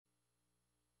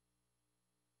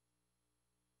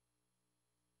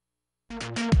Good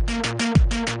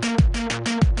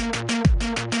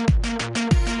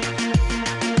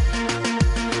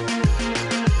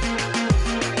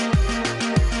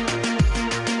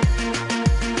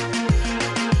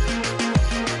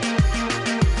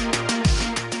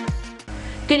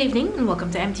evening and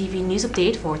welcome to MTV News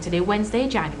Update for today, Wednesday,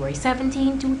 January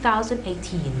 17,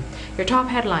 2018. Your top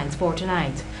headlines for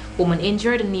tonight. Woman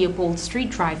injured in Leopold Street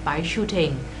drive-by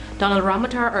shooting. Donald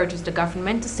Ramotar urges the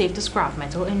government to save the scrap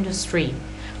metal industry.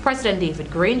 President David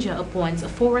Granger appoints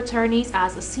 4 attorneys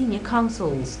as senior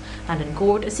counsels. And in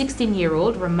court, a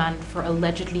 16-year-old remanded for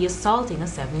allegedly assaulting a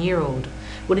 7-year-old.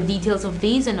 With the details of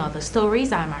these and other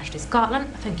stories, I'm Ashley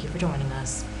Scotland. Thank you for joining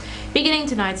us. Beginning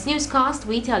tonight's newscast,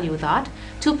 we tell you that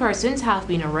 2 persons have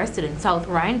been arrested in South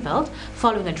Rhineveld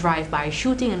following a drive-by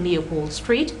shooting in Leopold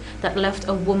Street that left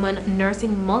a woman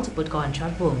nursing multiple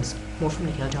gunshot wounds. More from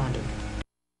Nikhil Johnson.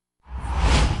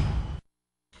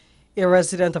 A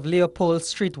resident of Leopold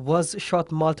Street was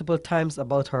shot multiple times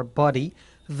about her body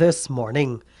this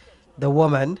morning. The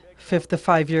woman,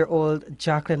 55-year-old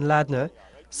Jacqueline Ladner,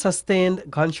 sustained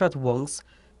gunshot wounds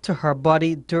to her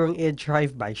body during a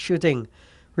drive-by shooting.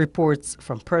 Reports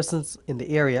from persons in the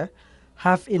area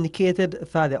have indicated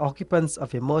that the occupants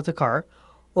of a motor car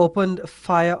opened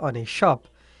fire on a shop.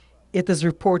 It is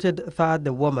reported that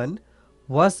the woman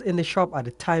was in the shop at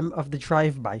the time of the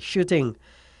drive-by shooting.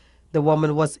 The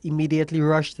woman was immediately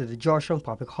rushed to the Georgetown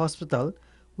Public Hospital,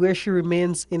 where she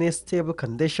remains in a stable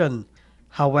condition.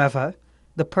 However,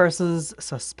 the persons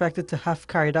suspected to have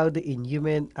carried out the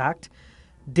inhumane act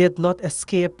did not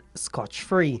escape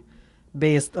scotch-free.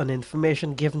 Based on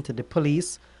information given to the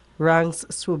police, ranks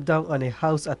swooped down on a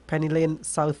house at Penny Lane,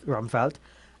 South Rhineveld,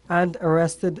 and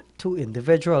arrested 2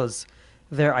 individuals.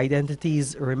 Their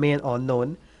identities remain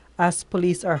unknown as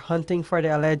police are hunting for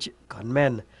the alleged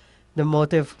gunmen. The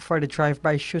motive for the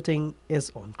drive-by shooting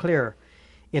is unclear.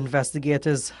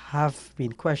 Investigators have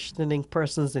been questioning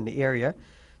persons in the area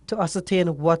to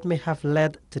ascertain what may have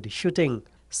led to the shooting.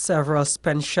 Several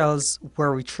spent shells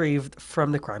were retrieved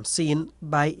from the crime scene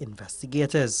by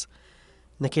investigators.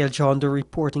 Nikhil Johnson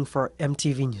reporting for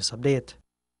MTV News Update.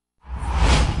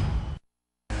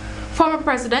 Former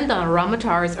President Donald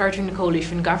Ramotar is urging the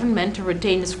coalition government to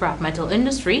retain the scrap metal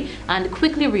industry and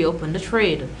quickly reopen the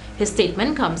trade. His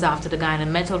statement comes after the Guyana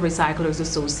Metal Recyclers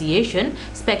Association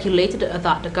speculated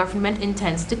that the government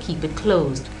intends to keep it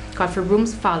closed. Godfrey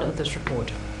Brooms followed this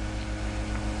report.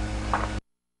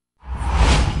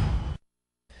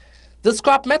 The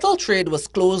scrap metal trade was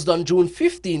closed on June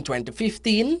 15,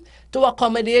 2015 to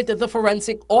accommodate the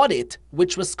forensic audit,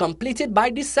 which was completed by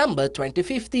December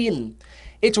 2015.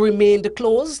 It remained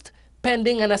closed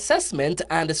pending an assessment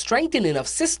and strengthening of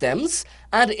systems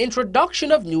and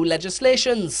introduction of new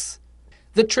legislations.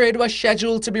 The trade was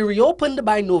scheduled to be reopened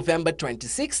by November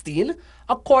 2016,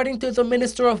 according to the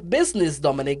Minister of Business,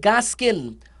 Dominic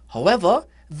Gaskin. However,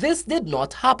 this did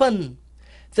not happen.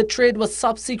 The trade was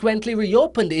subsequently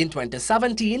reopened in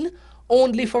 2017,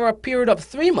 only for a period of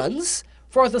 3 months,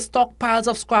 for the stockpiles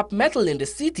of scrap metal in the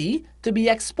city to be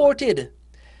exported.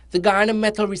 The Guyana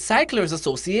Metal Recyclers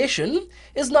Association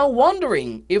is now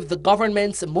wondering if the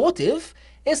government's motive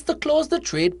is to close the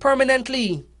trade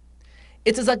permanently.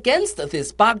 It is against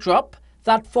this backdrop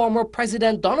that former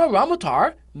President Donald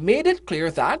Ramotar made it clear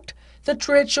that the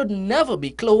trade should never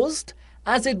be closed,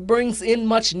 as it brings in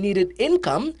much needed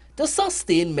income to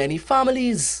sustain many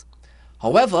families.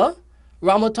 However,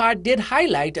 Ramotar did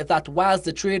highlight that whilst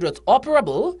the trade was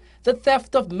operable, the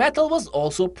theft of metal was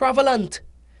also prevalent.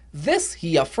 This,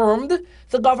 he affirmed,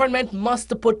 the government must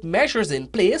put measures in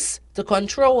place to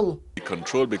control.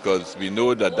 Control, because we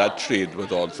know that that trade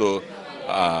was also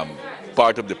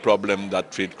part of the problem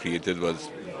that trade created was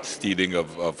stealing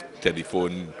of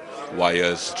telephone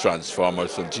wires,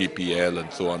 transformers from GPL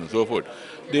and so on and so forth.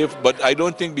 But I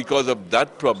don't think because of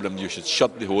that problem you should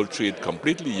shut the whole trade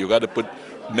completely. You got to put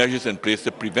measures in place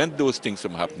to prevent those things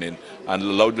from happening and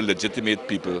allow the legitimate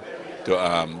people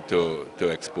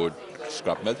to export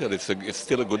scrap metal. It's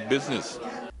still a good business.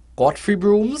 Godfrey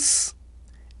Brooms,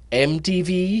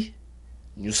 MTV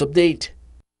News Update.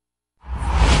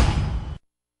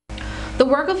 The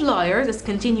work of lawyers is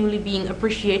continually being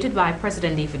appreciated by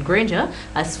President David Granger,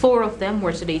 as 4 of them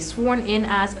were today sworn in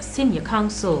as senior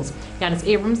counsels. Yanis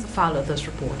Abrams followed this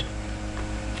report.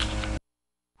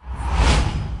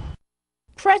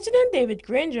 President David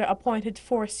Granger appointed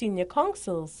 4 senior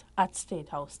counsels at State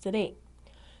House today.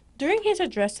 During his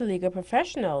address to legal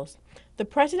professionals, the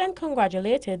President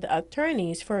congratulated the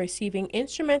attorneys for receiving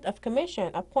instrument of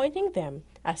commission appointing them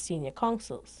as senior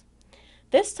counsels.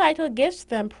 This title gives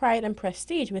them pride and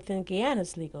prestige within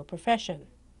Guyana's legal profession.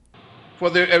 For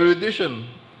their erudition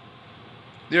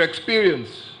their experience,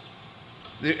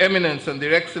 their eminence, and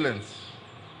their excellence.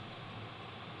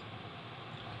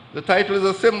 The title is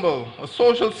a symbol, a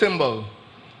social symbol,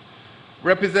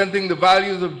 representing the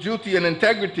values of duty and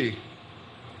integrity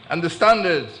and the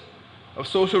standards of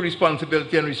social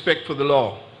responsibility and respect for the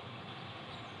law.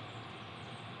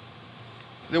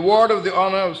 The award of the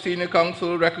honor of Senior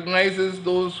Counsel recognizes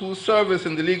those whose service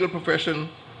in the legal profession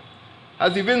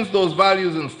has evinced those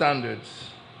values and standards.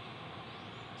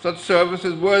 Such service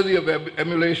is worthy of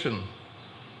emulation.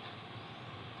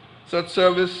 Such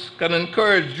service can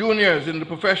encourage juniors in the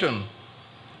profession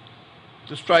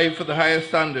to strive for the highest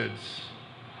standards.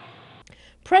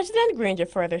 President Granger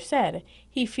further said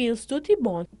he feels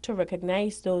duty-bound to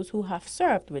recognize those who have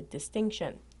served with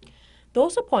distinction.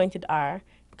 Those appointed are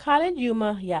Khalid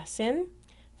Yuma Yassin,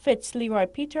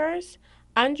 Fitzleroy Peters,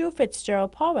 Andrew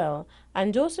Fitzgerald Powell,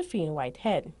 and Josephine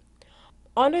Whitehead.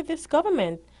 Under this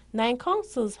government, 9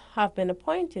 councils have been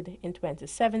appointed in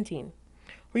 2017.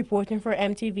 Reporting for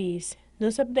MTV's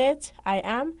News Updates, I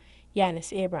am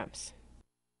Yanis Abrams.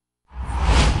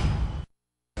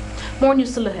 More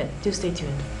news still ahead. Do stay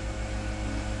tuned.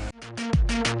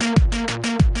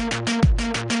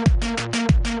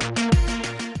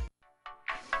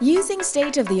 Using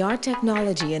state-of-the-art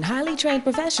technology and highly trained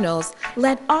professionals,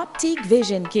 let Optique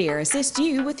Vision Care assist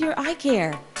you with your eye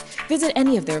care. Visit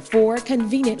any of their 4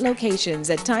 convenient locations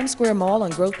at Times Square Mall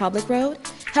on Grove Public Road,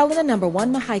 Helena No.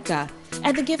 1 Mahaika,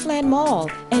 at the Giftland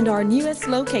Mall, and our newest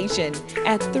location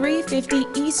at 350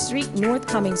 East Street, North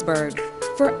Cummingsburg,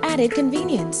 for added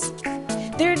convenience.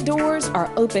 Their doors are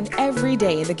open every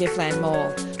day in the Giftland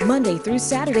Mall, Monday through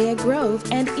Saturday at Grove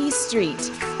and East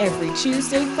Street, every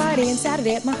Tuesday, Friday, and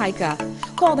Saturday at Mahaika.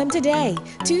 Call them today,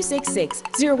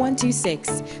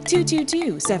 266-0126,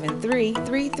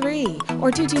 222-7333,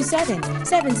 or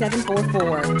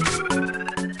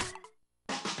 227-7744.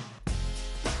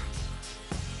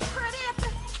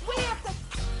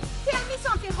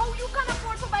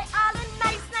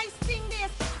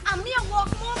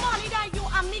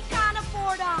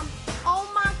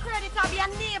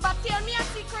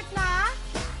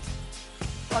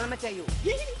 Let me tell you.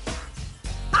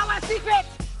 Our secret!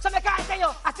 So I can't tell you.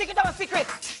 A secret of a secret.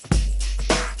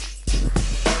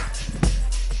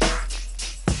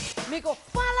 Miko,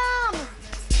 follow!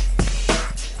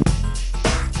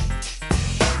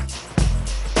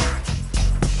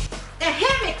 And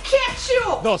have me catch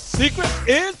you! The secret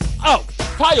is out.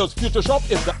 Piyo's Future Shop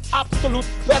is the absolute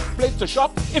best place to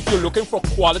shop if you're looking for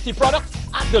quality products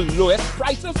at the lowest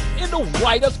prices in the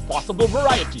widest possible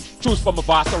variety. Choose from a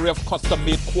vast array of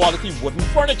custom-made quality wooden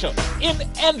furniture in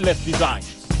endless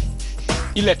designs,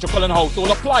 electrical and household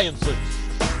appliances,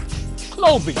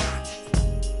 clothing,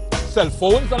 cell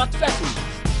phones and accessories,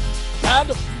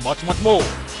 and much, much more.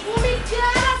 Oh my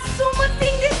God, so much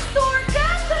in this store,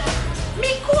 God!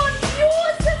 Me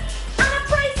confused! And a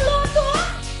price low too?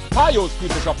 Piyo's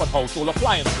Future Shop and Household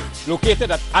Appliances,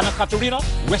 located at Anna Caterina,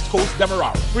 West Coast,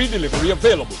 Demerara. Free delivery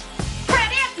available.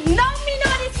 Credit, now me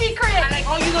know the secret. I like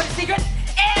how you know the secret.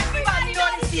 Everybody know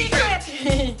the secret.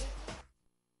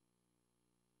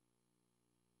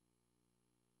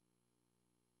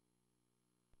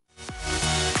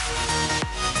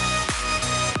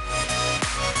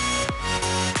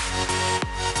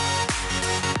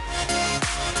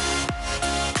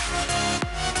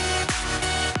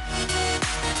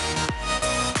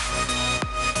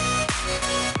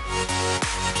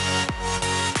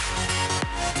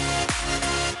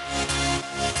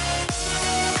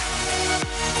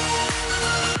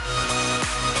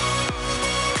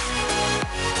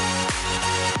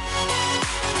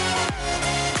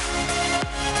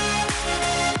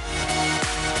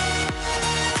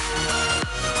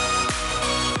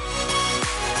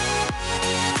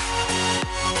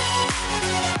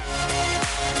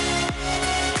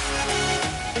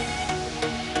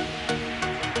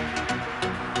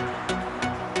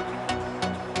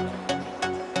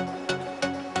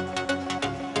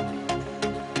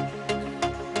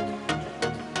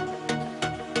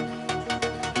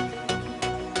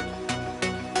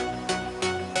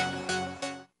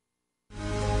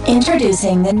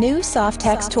 Introducing the new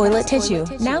Softex toilet tissue,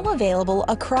 now available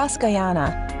across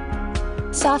Guyana.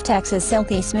 Softex is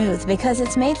silky smooth because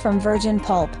it's made from virgin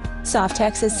pulp.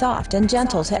 Softex is soft and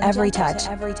gentle to every touch.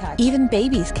 Even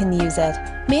babies can use it.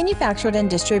 Manufactured and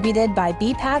distributed by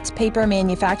BPAT's Paper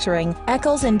Manufacturing,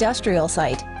 Eccles Industrial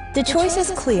Site. The choice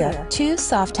is clear. Choose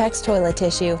Softex toilet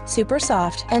tissue. Super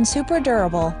soft and super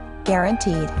durable.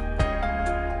 Guaranteed.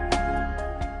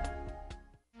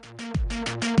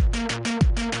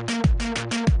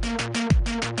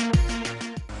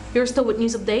 You're still with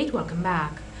News Update. Welcome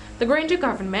back. The Granger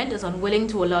government is unwilling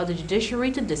to allow the judiciary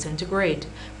to disintegrate.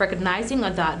 Recognizing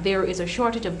that there is a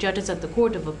shortage of judges at the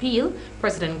Court of Appeal,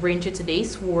 President Granger today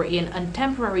swore in a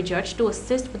temporary judge to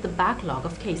assist with the backlog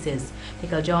of cases.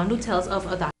 Nikhil John tells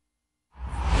of that.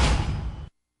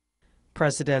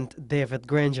 President David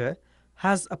Granger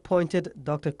has appointed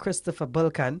Dr. Christopher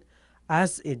Bulkan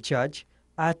as a judge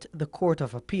at the Court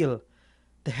of Appeal.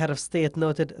 The head of state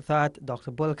noted that Dr.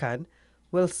 Bulkan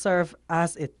will serve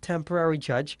as a temporary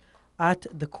judge at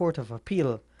the Court of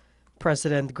Appeal.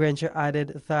 President Granger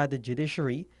added that the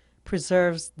judiciary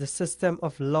preserves the system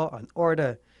of law and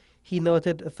order. He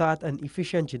noted that an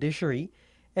efficient judiciary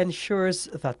ensures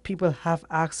that people have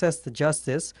access to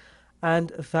justice and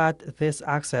that this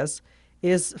access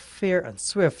is fair and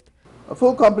swift. A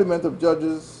full complement of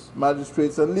judges,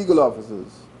 magistrates, and legal officers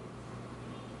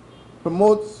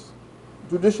promotes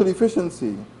judicial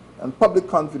efficiency and public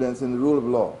confidence in the rule of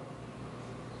law.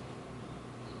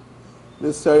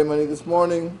 This ceremony this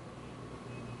morning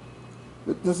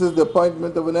witnesses the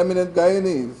appointment of an eminent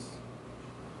Guyanese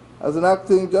as an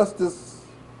acting justice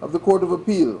of the Court of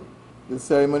Appeal. This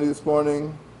ceremony this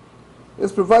morning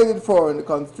is provided for in the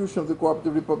Constitution of the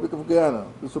Cooperative Republic of Guyana,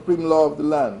 the supreme law of the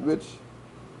land, which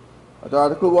at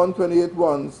Article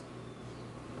 128.1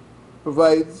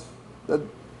 provides that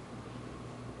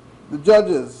the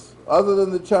judges, other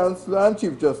than the Chancellor and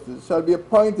Chief Justice, shall be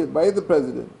appointed by the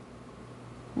President,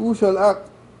 who shall act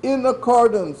in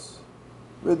accordance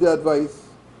with the advice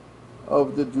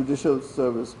of the Judicial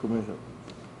Service Commission.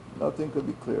 Nothing could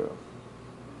be clearer.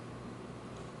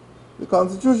 The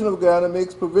Constitution of Guyana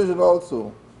makes provision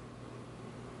also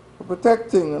for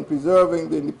protecting and preserving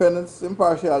the independence,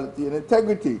 impartiality, and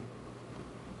integrity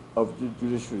of the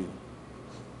judiciary.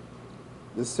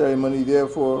 This ceremony,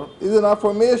 therefore, is an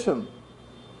affirmation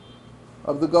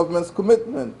of the government's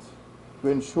commitment to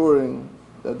ensuring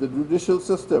that the judicial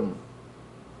system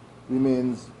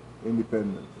remains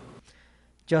independent.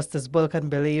 Justice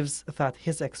Bulkan believes that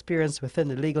his experience within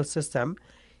the legal system,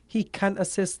 he can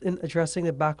assist in addressing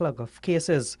the backlog of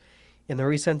cases. In the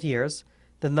recent years,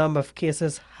 the number of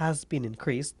cases has been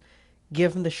increased,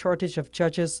 given the shortage of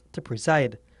judges to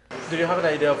preside. Do you have an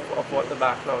idea of what the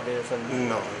backlog is?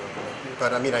 No.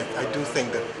 But I mean, I do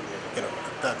think that,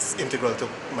 that's integral to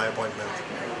my appointment,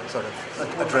 sort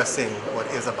of addressing what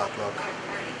is a backlog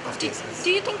of cases.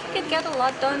 Do you think you could get a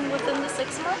lot done within the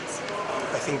 6 months?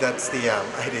 I think that's the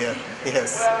idea,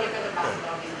 yes.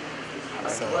 Yeah.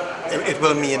 So it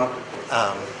will mean,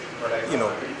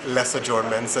 less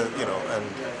adjournments, and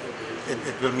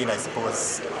it will mean, I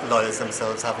suppose, lawyers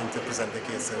themselves having to present their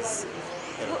cases.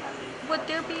 Would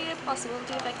there be a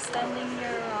possibility of extending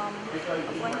your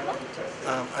appointment?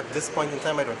 At this point in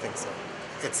time, I don't think so.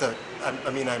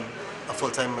 I'm a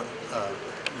full-time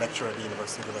lecturer at the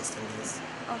University of the West Indies.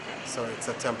 Okay. So it's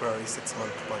a temporary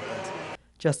 6-month appointment.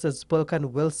 Justice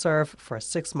Bulkan will serve for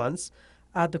 6 months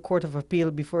at the Court of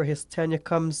Appeal before his tenure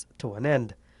comes to an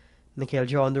end. Nikhil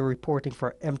John reporting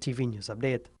for MTV News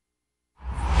Update.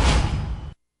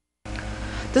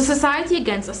 The Society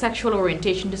Against Sexual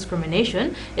Orientation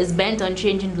Discrimination is bent on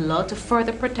changing the law to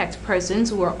further protect persons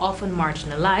who are often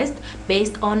marginalized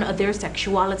based on their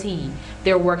sexuality.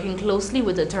 They're working closely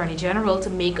with the Attorney General to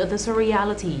make this a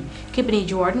reality. Kipney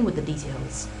Jordan with the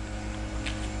details.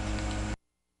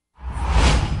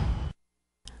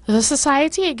 The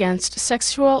Society Against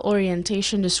Sexual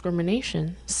Orientation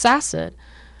Discrimination, SASID,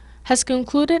 has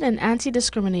concluded an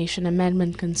anti-discrimination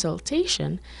amendment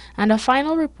consultation, and a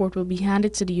final report will be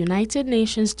handed to the United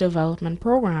Nations Development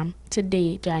Program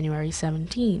today, January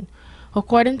 17,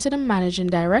 according to the Managing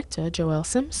Director, Joel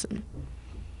Simpson.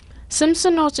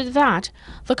 Simpson noted that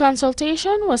the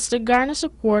consultation was to garner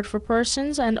support for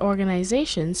persons and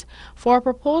organizations for a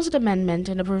proposed amendment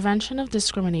in the Prevention of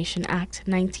Discrimination Act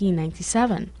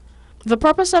 1997. The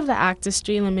purpose of the act is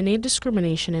to eliminate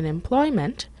discrimination in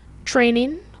employment,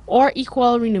 training, or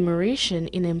equal remuneration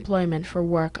in employment for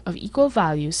work of equal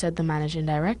value, said the Managing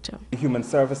Director. The Human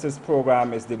Services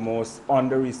Program is the most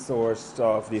under-resourced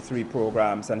of the 3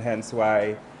 programs, and hence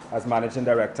why, as Managing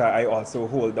Director, I also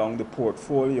hold down the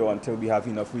portfolio until we have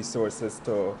enough resources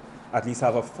to at least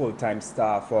have a full-time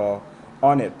staff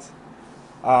on it.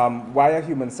 Why a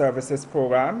Human Services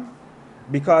Program?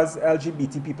 Because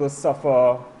LGBT people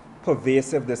suffer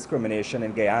pervasive discrimination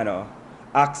in Guyana.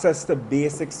 Access to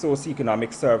basic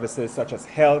socioeconomic services such as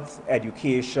health,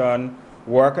 education,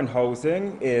 work and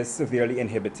housing is severely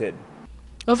inhibited.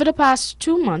 Over the past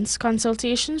 2 months,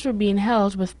 consultations were being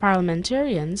held with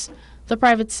parliamentarians, the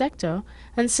private sector,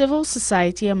 and civil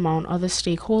society among other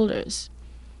stakeholders.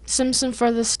 Simpson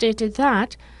further stated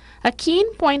that A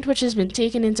keen point which has been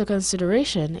taken into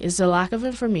consideration is the lack of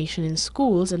information in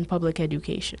schools and public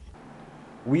education.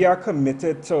 We are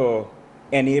committed to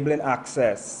enabling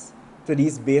access to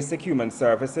these basic human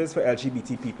services for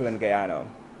LGBT people in Guyana.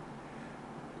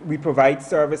 We provide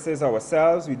services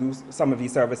ourselves, we do some of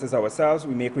these services ourselves,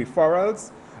 we make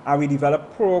referrals, and we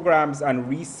develop programs and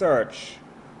research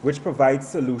which provide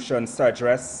solutions to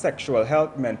address sexual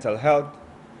health, mental health,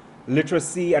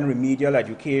 literacy and remedial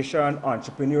education,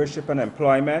 entrepreneurship and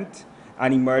employment,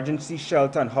 and emergency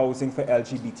shelter and housing for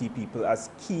LGBT people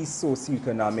as key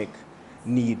socioeconomic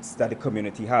needs that the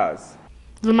community has.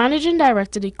 The managing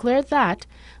director declared that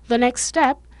the next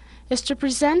step is to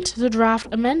present the draft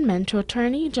amendment to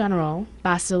Attorney General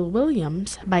Basil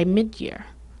Williams by mid-year.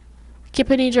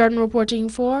 Kippany Jordan reporting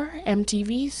for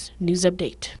MTV's News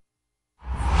Update.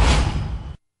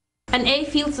 An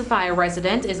A-Field Sophia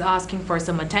resident is asking for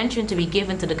some attention to be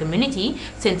given to the community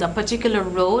since a particular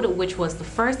road, which was the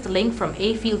first link from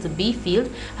A-Field to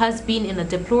B-Field, has been in a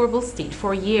deplorable state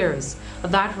for years.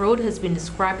 That road has been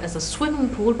described as a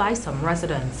swimming pool by some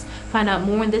residents. Find out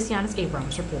more in this Janice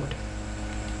Abrams report.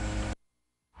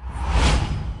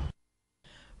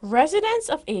 Residents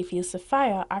of A-Field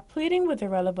Sophia are pleading with the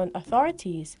relevant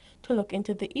authorities to look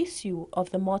into the issue of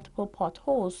the multiple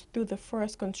potholes through the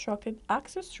first constructed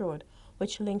access road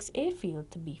which links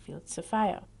A-Field to B-Field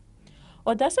Sophia.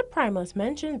 Odessa Primus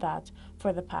mentioned that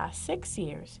for the past 6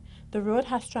 years, the road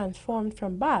has transformed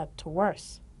from bad to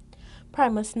worse.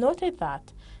 Primus noted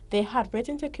that they had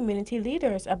written to community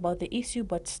leaders about the issue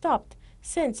but stopped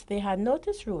since they had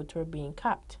noticed roads were being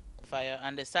capped.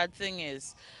 And the sad thing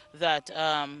is that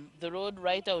the road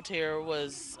right out here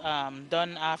was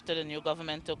done after the new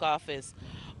government took office,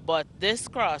 but this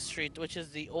cross street, which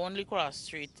is the only cross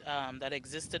street that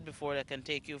existed before that can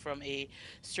take you from A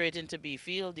straight into B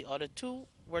field, the other two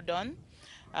were done.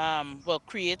 Well,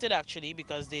 created actually,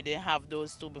 because they didn't have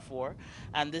those two before,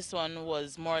 and this one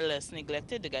was more or less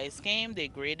neglected. The guys came, they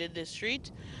graded the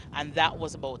street, and that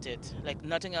was about it. Like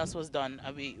nothing else was done.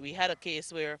 We had a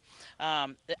case where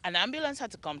an ambulance had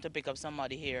to come to pick up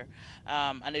somebody here,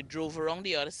 and they drove around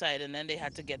the other side, and then they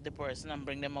had to get the person and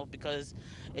bring them out because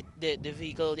the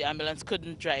vehicle, the ambulance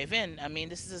couldn't drive in. I mean,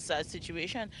 this is a sad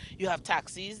situation. You have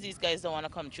taxis, these guys don't want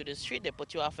to come through the street, they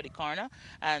put you off at the corner,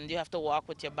 and you have to walk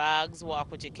with your bags, walk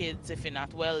with your kids. If you're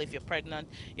not well, if you're pregnant,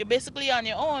 you're basically on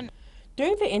your own.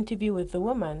 During the interview with the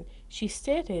woman, she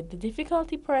stated the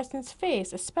difficulty persons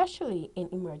face, especially in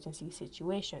emergency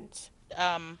situations.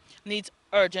 Needs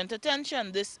urgent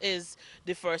attention. This is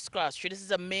the first cross street. This is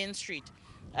a main street,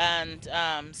 and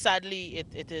sadly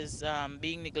it is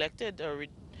being neglected, or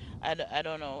I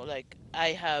don't know. Like, I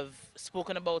have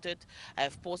spoken about it, I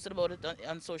have posted about it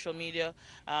on social media.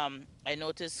 I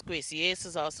noticed Kwesi Ace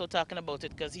is also talking about it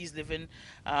because he's living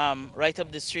right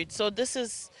up the street. So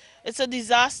it's a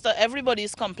disaster. Everybody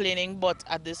is complaining, but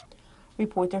at this...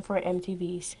 Reporting for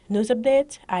MTV's News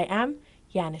Update, I am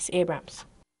Janice Abrams.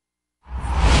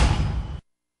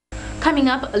 Coming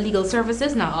up, legal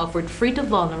services now offered free to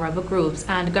vulnerable groups,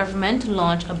 and government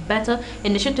launched a better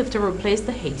initiative to replace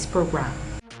the HAZE program.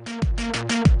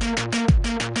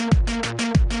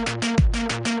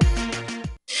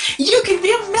 You can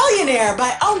be a millionaire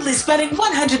by only spending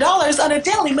 $100 on a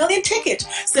Daily Million ticket.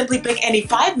 Simply pick any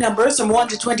 5 numbers from 1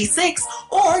 to 26,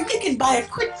 or you can buy a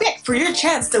quick pick for your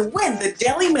chance to win the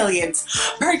Daily Millions.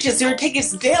 Purchase your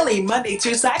tickets daily, Monday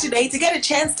through Saturday, to get a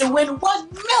chance to win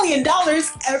 $1 million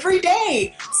every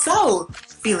day. So,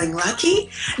 feeling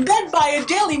lucky? Then buy a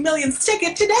Daily Millions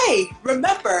ticket today.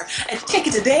 Remember, a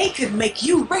ticket today could make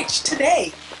you rich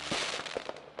today.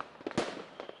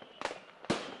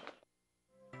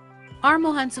 Our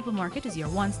Mohan Supermarket is your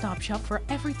one-stop shop for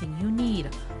everything you need.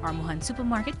 Our Mohan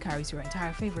Supermarket carries your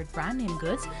entire favorite brand name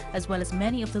goods, as well as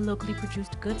many of the locally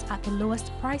produced goods at the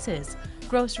lowest prices.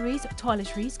 Groceries,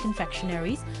 toiletries,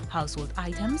 confectionaries, household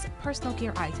items, personal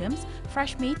care items,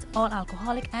 fresh meats, all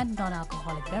alcoholic and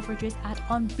non-alcoholic beverages at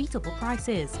unbeatable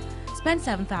prices. Spend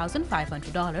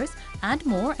 $7,500 and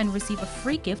more and receive a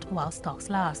free gift while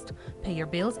stocks last. Pay your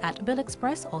bills at Bill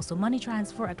Express, also money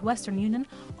transfer at Western Union,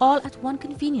 all at one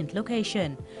convenient location.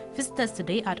 Visit us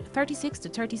today at 36 to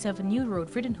 37 New Road,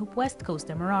 Friedenhoop, West Coast,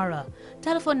 Demerara.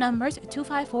 Telephone numbers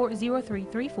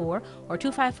 254-0334 or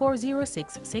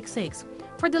 254-0666.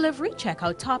 For delivery, check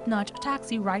out Top Notch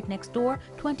Taxi right next door,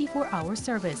 24-hour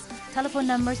service. Telephone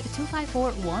numbers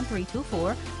 254-1324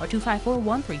 or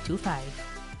 254-1325.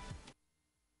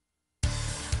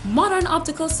 Modern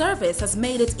Optical Service has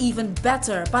made it even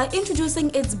better by introducing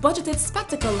its budgeted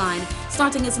spectacle line,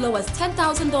 starting as low as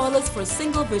 $10,000 for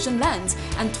single vision lens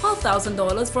and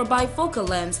 $12,000 for bifocal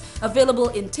lens, available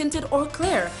in tinted or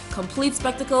clear, complete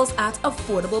spectacles at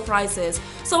affordable prices.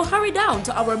 So hurry down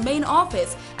to our main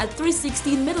office at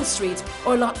 316 Middle Street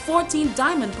or Lot 14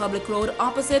 Diamond Public Road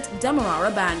opposite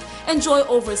Demerara Band. Enjoy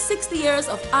over 60 years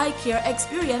of eye care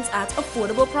experience at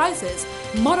affordable prices.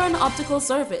 Modern Optical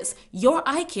Service, your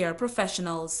eye care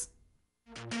professionals.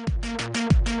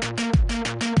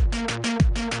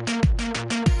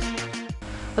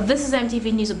 This is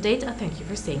MTV News Update. Thank you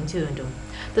for staying tuned.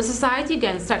 The Society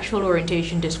Against Sexual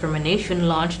Orientation Discrimination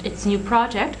launched its new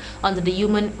project under the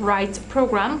Human Rights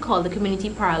Program called the Community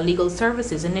Paralegal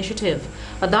Services Initiative.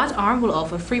 That arm will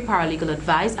offer free paralegal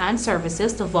advice and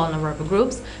services to vulnerable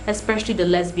groups, especially the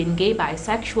lesbian, gay,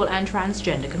 bisexual, and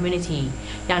transgender community.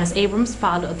 Yanis Abrams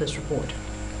filed this report.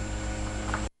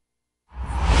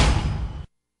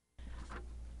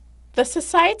 The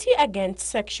Society Against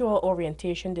Sexual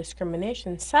Orientation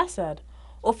Discrimination, SASAD,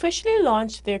 officially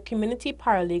launched their Community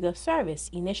Paralegal Service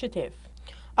initiative.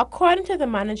 According to the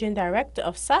Managing Director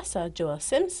of SASAD, Joel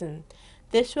Simpson,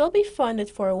 this will be funded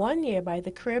for 1 year by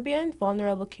the Caribbean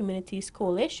Vulnerable Communities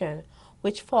Coalition,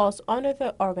 which falls under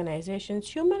the organization's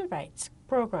Human Rights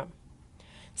Program.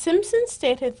 Simpson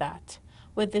stated that,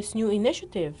 with this new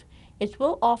initiative, it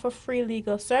will offer free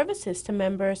legal services to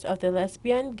members of the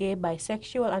lesbian, gay,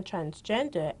 bisexual, and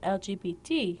transgender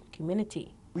LGBT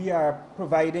community. We are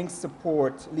providing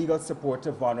support, legal support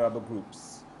to vulnerable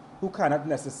groups who cannot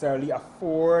necessarily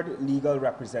afford legal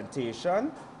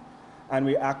representation, and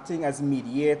we're acting as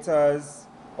mediators,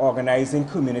 organizing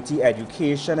community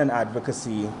education and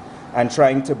advocacy, and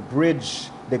trying to bridge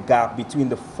the gap between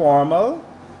the formal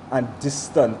and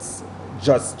distant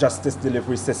justice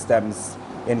delivery systems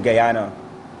in Guyana.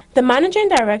 The Managing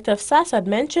Director of SASAD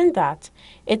mentioned that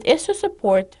it is to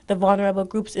support the vulnerable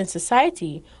groups in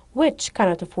society which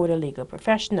cannot afford a legal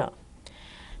professional.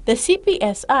 The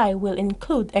CPSI will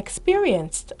include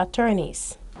experienced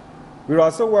attorneys. We're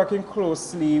also working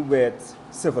closely with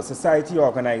civil society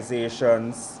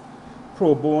organizations,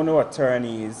 pro bono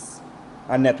attorneys,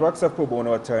 and networks of pro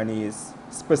bono attorneys,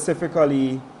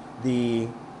 specifically the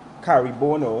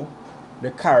CARIBONO, the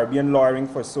Caribbean Lawyering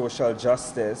for Social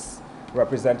Justice,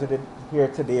 represented here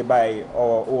today by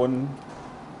our own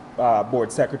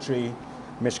Board Secretary,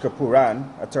 Mishka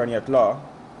Puran, Attorney at Law,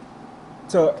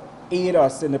 to aid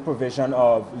us in the provision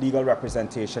of legal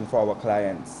representation for our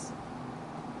clients.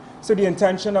 So the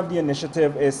intention of the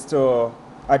initiative is to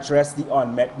address the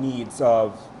unmet needs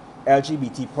of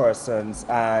LGBT persons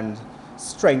and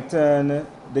strengthen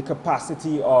the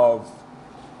capacity of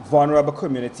vulnerable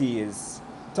communities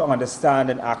to understand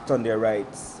and act on their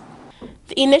rights.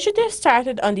 The initiative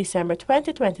started on December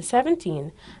 20,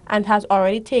 2017 and has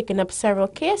already taken up several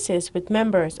cases with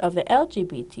members of the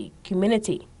LGBT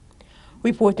community.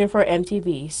 Reporting for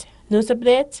MTV's News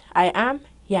Update, I am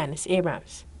Yanis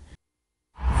Abrams.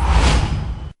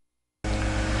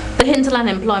 The Hinterland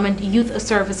Employment Youth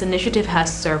Service Initiative has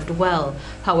served well.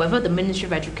 However, the Ministry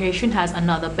of Education has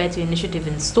another better initiative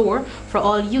in store for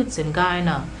all youths in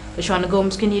Guyana. Lashana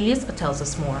Gomes-Cornelius tells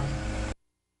us more.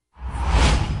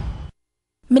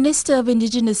 Minister of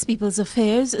Indigenous Peoples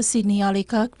Affairs, Sidney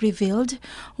Alikak, revealed,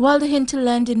 while the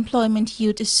Hinterland Employment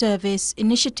Youth Service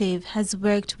Initiative has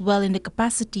worked well in the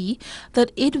capacity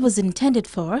that it was intended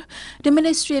for, the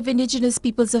Ministry of Indigenous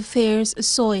Peoples Affairs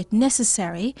saw it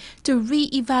necessary to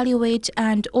re-evaluate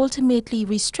and ultimately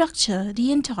restructure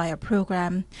the entire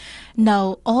program.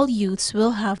 Now, all youths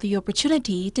will have the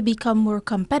opportunity to become more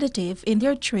competitive in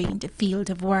their trained field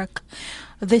of work.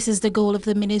 This is the goal of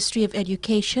the Ministry of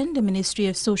Education, the Ministry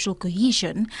of Social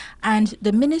Cohesion, and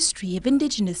the Ministry of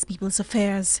Indigenous Peoples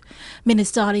Affairs.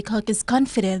 Minister Alikak is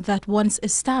confident that once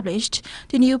established,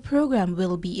 the new program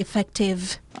will be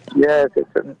effective. Yes,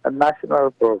 it's a national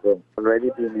program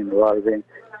already been involving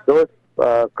those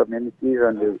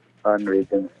communities on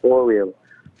Region 4. We've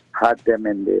had them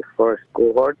in the first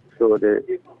cohort, so the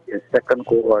second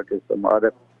cohort is some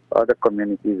other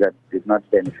communities that did not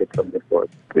benefit from the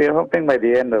first. We are hoping by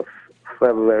the end of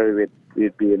February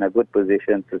we'd be in a good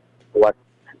position to what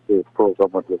the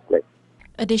program would look like.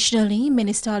 Additionally,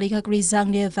 Minister Alikak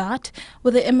reassured that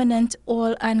with the imminent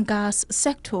oil and gas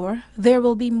sector, there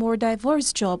will be more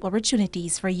diverse job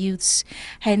opportunities for youths.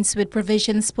 Hence, with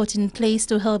provisions put in place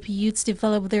to help youths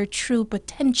develop their true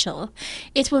potential,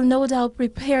 it will no doubt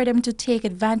prepare them to take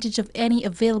advantage of any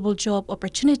available job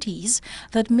opportunities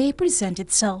that may present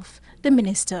itself, the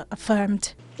minister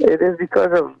affirmed. It is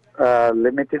because of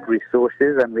limited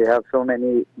resources, and we have so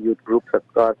many youth groups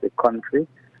across the country.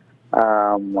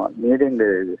 needing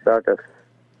the sort of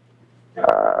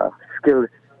skills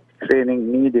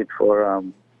training needed for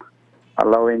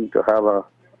allowing to have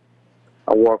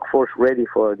a workforce ready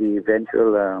for the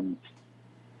eventual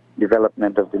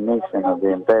development of the nation, of the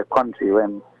entire country,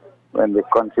 when the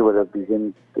country would have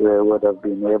been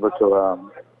able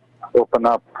to open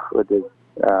up with the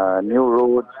new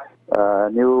roads,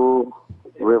 new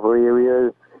river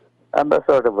areas, and that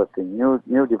sort of a thing,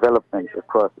 new developments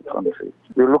across the country.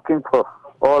 We're looking for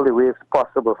all the ways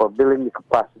possible for building the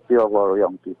capacity of our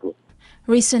young people.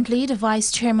 Recently, the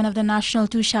vice chairman of the National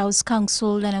Tushaus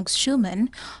Council, Lennox Schumann,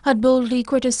 had boldly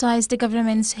criticized the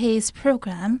government's HAZE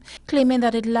program, claiming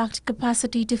that it lacked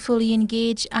capacity to fully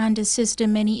engage and assist the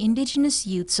many indigenous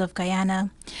youths of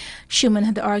Guyana. Schumann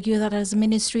had argued that as a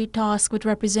ministry tasked with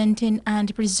representing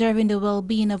and preserving the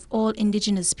well-being of all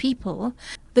indigenous people,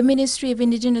 the Ministry of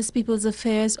Indigenous Peoples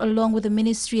Affairs, along with the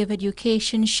Ministry of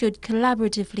Education, should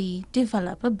collaboratively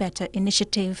develop a better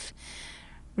initiative.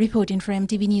 Reporting for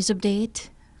MTV News Update,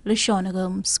 LaShawna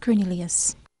Gomes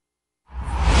Cornelius.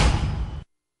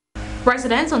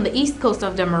 Residents on the east coast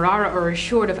of Demerara are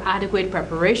assured of adequate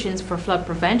preparations for flood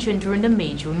prevention during the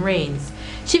May-June rains.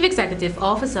 Chief Executive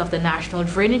Officer of the National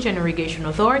Drainage and Irrigation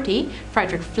Authority,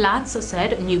 Frederick Flatts,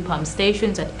 said new pump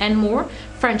stations at Enmore,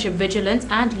 Friendship Vigilance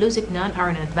and Lusignan are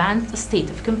in an advanced state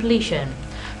of completion.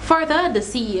 Further, the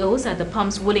CEO said the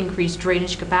pumps will increase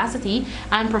drainage capacity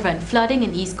and prevent flooding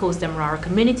in East Coast Demerara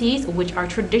communities, which are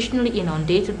traditionally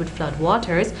inundated with flood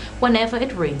waters whenever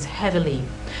it rains heavily.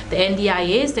 The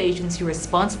NDIA is the agency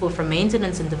responsible for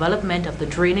maintenance and development of the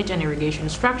drainage and irrigation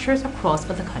structures across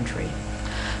the country.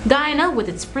 Guyana, with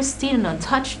its pristine and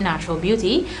untouched natural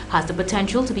beauty, has the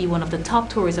potential to be one of the top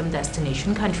tourism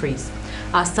destination countries.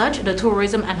 As such, the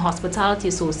Tourism and Hospitality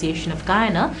Association of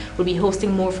Guyana will be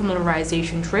hosting more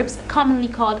familiarization trips, commonly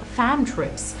called FAM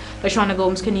trips. LaShawna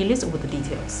Gomes Cornelius with the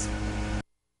details.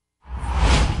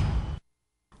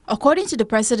 According to the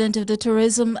president of the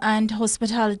Tourism and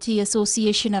Hospitality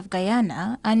Association of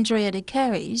Guyana, Andrea de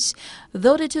Carries,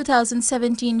 though the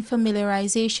 2017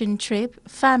 familiarization trip,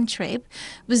 FAM trip,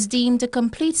 was deemed a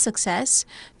complete success,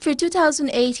 for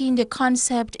 2018 the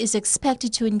concept is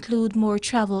expected to include more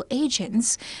travel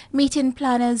agents, meeting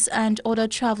planners and other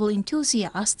travel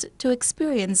enthusiasts to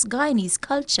experience Guyanese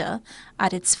culture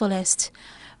at its fullest.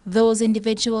 Those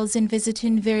individuals in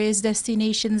visiting various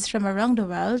destinations from around the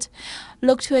world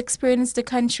look to experience the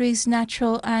country's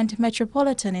natural and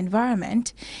metropolitan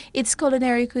environment, its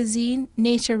culinary cuisine,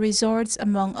 nature resorts,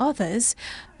 among others,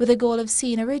 with the goal of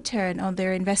seeing a return on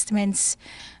their investments.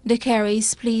 De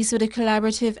Carries, pleased with the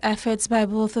collaborative efforts by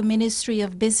both the Ministry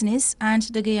of Business and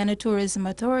the Guyana Tourism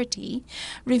Authority,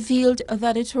 revealed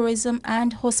that the Tourism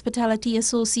and Hospitality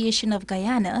Association of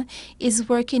Guyana is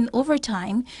working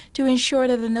overtime to ensure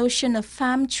that the notion of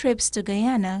FAM trips to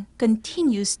Guyana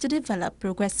continues to develop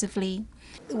progressively.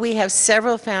 We have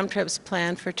several FAM trips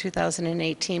planned for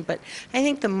 2018, but I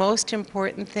think the most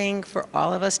important thing for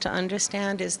all of us to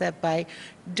understand is that by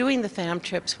doing the FAM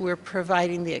trips, we're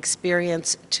providing the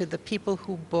experience to the people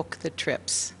who book the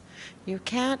trips. You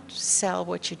can't sell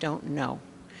what you don't know.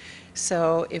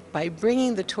 So if by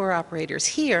bringing the tour operators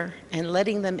here and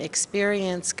letting them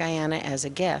experience Guyana as a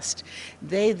guest,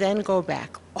 they then go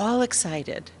back all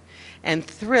excited and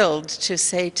thrilled to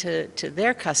say to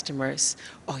their customers,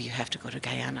 oh, you have to go to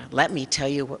Guyana. Let me tell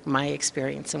you what my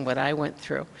experience and what I went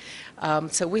through.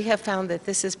 So we have found that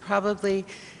this is probably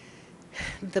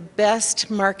the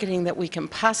best marketing that we can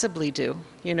possibly do.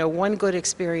 You know, one good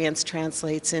experience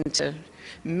translates into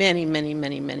many, many,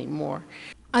 many, many more.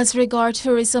 As regards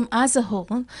tourism as a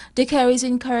whole, De Carries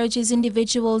encourages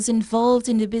individuals involved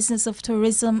in the business of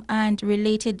tourism and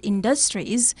related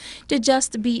industries to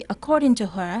just be, according to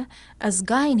her, as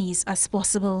Guyanese as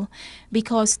possible,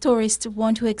 because tourists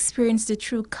want to experience the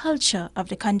true culture of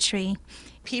the country.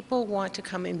 People want to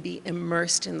come and be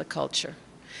immersed in the culture.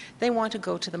 They want to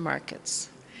go to the markets.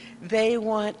 They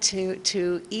want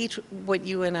to eat what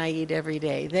you and I eat every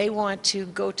day. They want to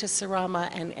go to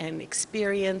Sarama and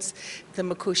experience the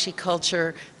Makushi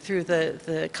culture through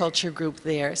the culture group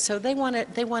there. So they want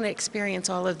to experience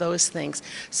all of those things.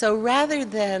 So rather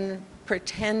than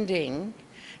pretending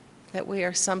that we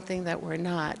are something that we're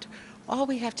not, all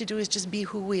we have to do is just be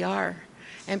who we are.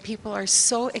 And people are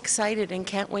so excited and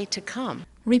can't wait to come.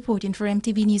 Reporting for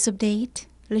MTV News Update,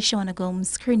 LaShawna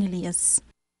Gomes Cornelius.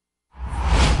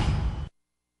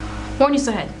 More news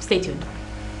ahead. Stay tuned.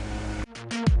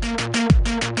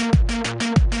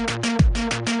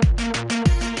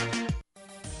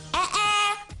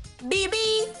 BB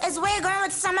is we're going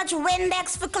with so much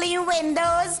Windex for clean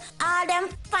windows. All them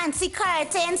fancy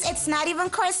curtains. It's not even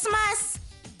Christmas.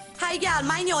 Hi, girl,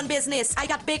 mind your own business. I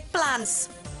got big plans.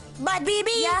 But,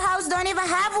 baby, your house don't even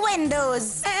have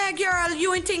windows. Hey, girl,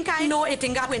 you ain't think I know it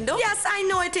ain't got window? Yes, I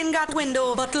know it ain't got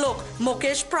window. But look,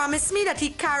 Mukesh promised me that he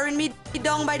carrying me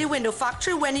down by the window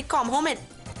factory when he come home.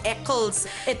 Eccles.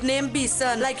 It named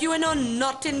Bison. Like you know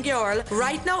nothing, girl.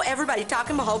 Right now, everybody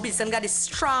talking about how Bison got the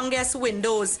strongest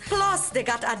windows. Plus, they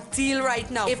got a deal right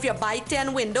now. If you buy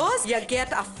 10 windows, you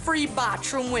get a free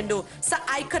bathroom window. So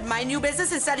I could mind your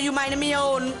business instead of you minding me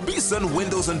own. Bison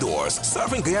Windows and Doors,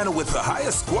 serving Guyana with the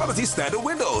highest quality standard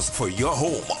windows for your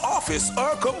home, office,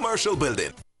 or commercial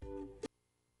building.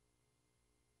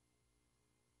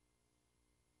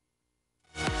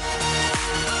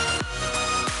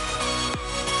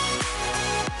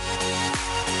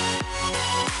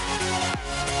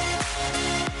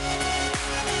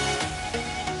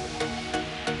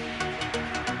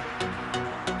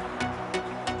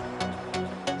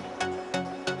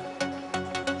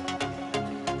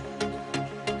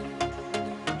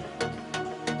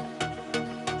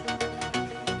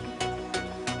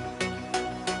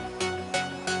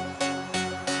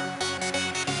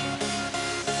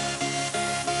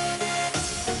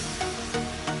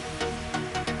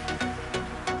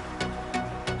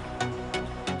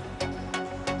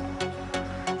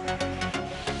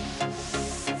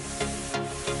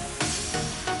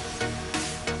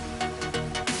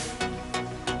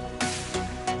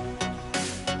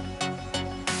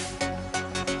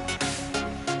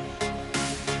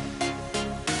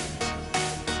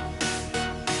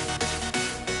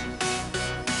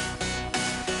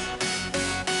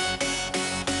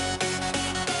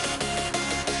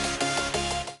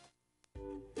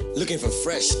 Looking for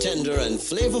fresh, tender, and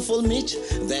flavorful meat?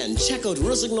 Then check out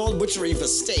Rossignol Butchery for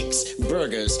steaks,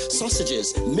 burgers,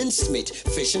 sausages, minced meat,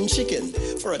 fish, and chicken.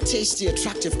 For a tasty,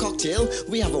 attractive cocktail,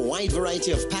 we have a wide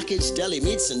variety of packaged deli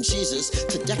meats and cheeses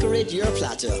to decorate your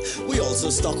platter. We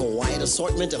also stock a wide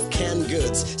assortment of canned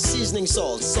goods, seasoning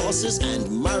salt, sauces, and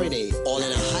marinade, all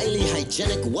in a highly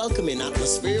hygienic, welcoming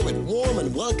atmosphere with warm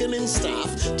and welcoming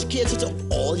staff to cater to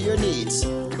all your needs.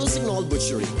 Rossignol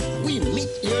Butchery, we meet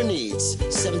your needs.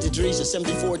 73 to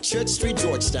 74 Church Street,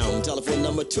 Georgetown. Telephone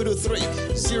number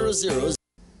 223-00.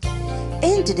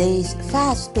 In today's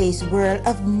fast-paced world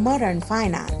of modern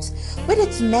finance, with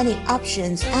its many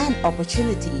options and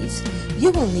opportunities, you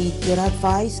will need good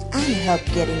advice and help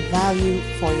getting value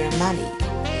for your money.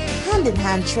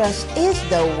 Hand-in-Hand Trust is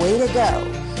the way to go.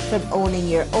 From owning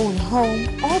your own home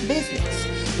or business,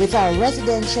 with our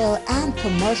residential and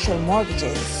commercial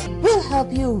mortgages, we'll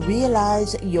help you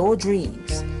realize your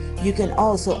dreams. You can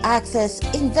also access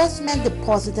investment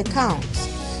deposit accounts,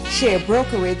 share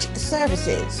brokerage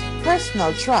services,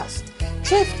 personal trust,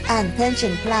 thrift and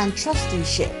pension plan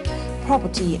trusteeship,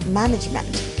 property management,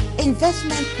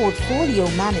 investment portfolio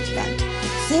management,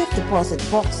 safe deposit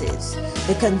boxes,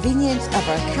 the convenience of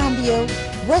our Cambio,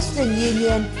 Western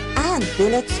Union, and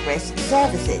Bill Express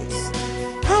services.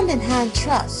 Hand-in-Hand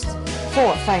Trust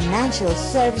for financial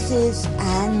services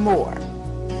and more,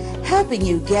 helping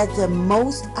you get the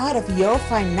most out of your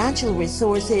financial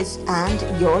resources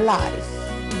and your life.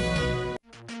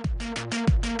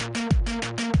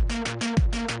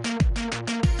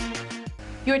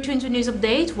 You're tuned to News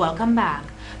Update. Welcome back.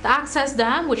 The access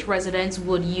dam, which residents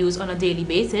would use on a daily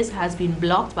basis, has been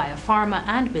blocked by a farmer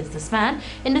and businessman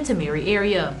in the Timeri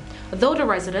area. Though the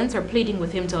residents are pleading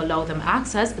with him to allow them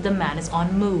access, the man is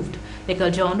unmoved.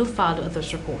 Nicole John filed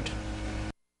this report.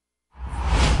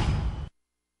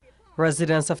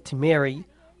 Residents of Timeri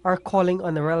are calling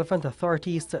on the relevant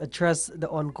authorities to address the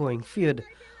ongoing feud.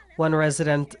 One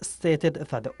resident stated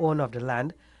that the owner of the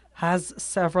land has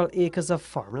several acres of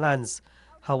farmlands.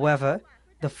 However,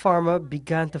 the farmer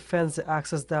began to fence the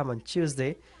access dam on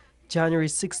Tuesday, January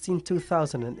 16,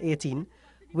 2018,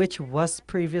 which was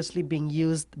previously being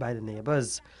used by the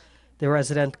neighbors. The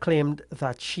resident claimed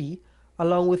that she,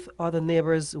 along with other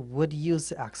neighbors, would use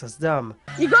the access dam.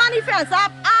 You go on the fence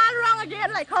up all wrong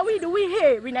again, like how we do we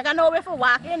here. We never know where for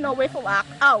walk in, no way for walk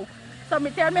out. So me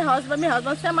tell my husband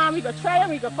say, man, we go try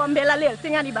and we go come build a little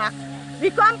thing at the back. We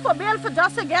come for build for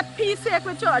just to get peace sake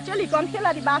with church. He come kill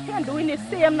at the back and doing the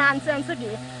same nonsense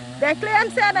again. Then claim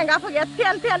said they got to get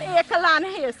 10 acre land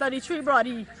here, so the three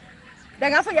brody. They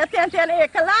got to get 10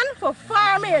 acre land for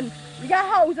farming. We got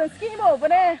housing scheme over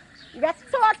there. We got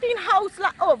 13 houses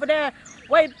over there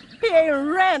where paying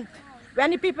rent.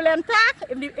 When the people them tax,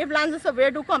 if land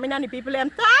surveyor do come in and the people them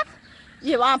tax,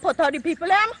 you want to put out the people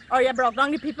them, or you broke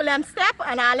down the people them step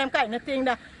and all them kind of thing.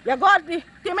 That you got the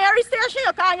Timeri station,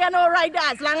 you can't get no right there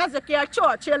as long as you care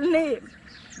Churchill name.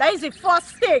 That is the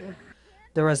first thing.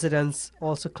 The residents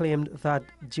also claimed that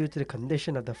due to the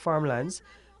condition of the farmlands,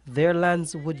 their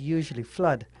lands would usually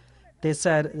flood. They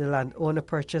said the landowner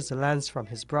purchased the lands from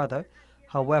his brother.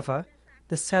 However,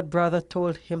 the said brother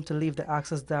told him to leave the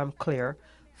access dam clear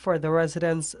for the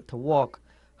residents to walk.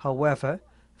 However,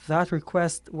 that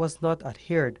request was not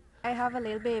adhered. I have a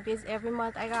little babies. Every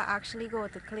month I gotta actually go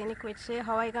to clinic with she.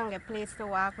 How I gonna get place to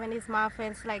walk? When it's my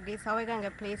fence like this, how I gonna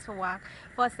get place to walk?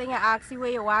 First thing I ask you where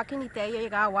you walking, he tell you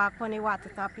gotta walk on the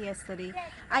water top yesterday.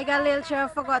 I got little children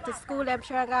forgot to school, them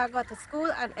children gotta go to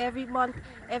school, and every month,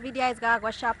 every day I gotta go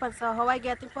shopping. So how I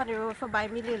get up on the road for buy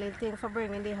me little thing for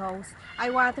bringing the house? I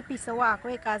want a piece of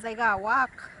walkway because I gotta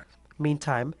walk.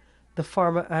 Meantime, the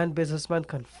farmer and businessman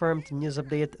confirmed to News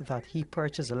Update that he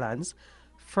purchased the lands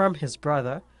from his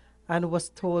brother and was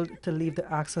told to leave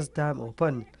the access dam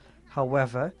open.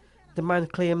 However, the man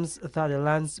claims that the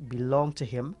lands belong to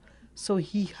him, so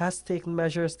he has taken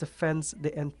measures to fence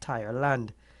the entire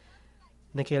land.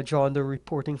 Nikhil Jondo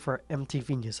reporting for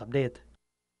MTV News Update.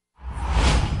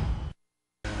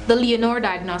 The Leonore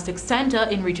Diagnostic Center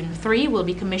in Region 3 will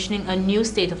be commissioning a new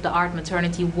state-of-the-art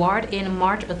maternity ward in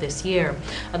March of this year.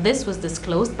 This was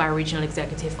disclosed by Regional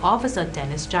Executive Officer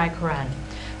Dennis Jaikaran.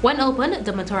 When open,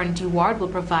 the maternity ward will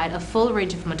provide a full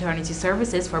range of maternity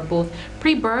services for both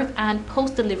pre-birth and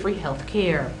post-delivery health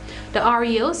care. The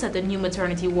REO said the new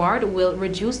maternity ward will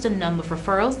reduce the number of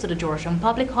referrals to the Georgetown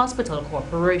Public Hospital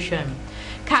Corporation.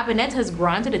 Cabinet has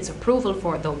granted its approval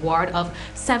for the ward of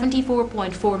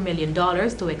 $74.4 million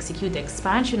to execute the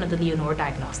expansion of the Leonore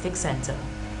Diagnostic Center.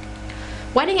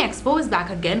 Wedding Expo is back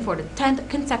again for the 10th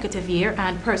consecutive year,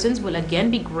 and persons will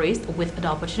again be graced with the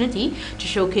opportunity to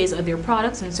showcase their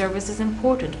products and services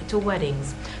important to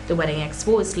weddings. The Wedding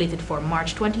Expo is slated for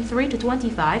March 23 to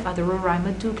 25 at the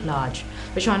Roraima Duke Lodge.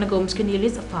 Lashana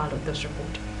Gomes-Cornelius followed this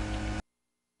report.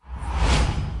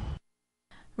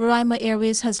 Roraima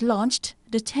Airways has launched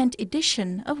the 10th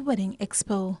edition of Wedding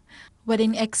Expo.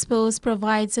 Wedding Expos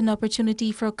provides an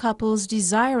opportunity for couples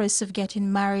desirous of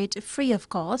getting married free of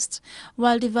cost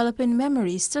while developing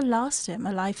memories to last them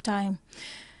a lifetime.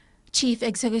 Chief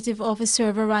Executive Officer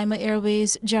of Roraima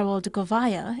Airways, Gerald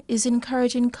Govaya, is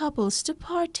encouraging couples to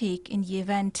partake in the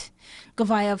event.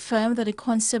 Govaya affirmed that the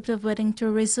concept of wedding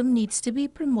tourism needs to be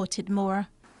promoted more.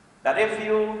 That if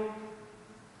you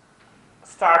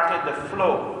started the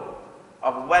flow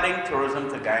of wedding tourism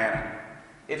to Guyana,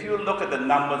 if you look at the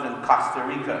numbers in Costa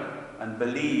Rica and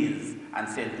Belize and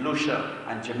St. Lucia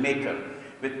and Jamaica,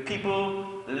 with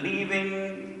people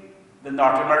leaving the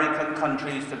North American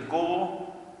countries to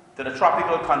go to the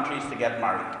tropical countries to get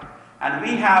married. And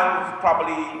we have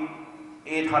probably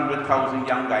 800,000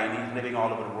 young Guyanese living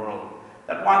all over the world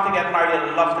that want to get married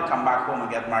and love to come back home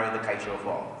and get married at Kaisho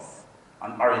Falls,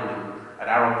 on Orindu, at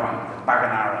Arrow Point, at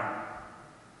Baganara,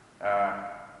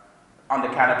 on the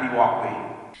Canopy Walkway.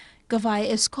 Govaya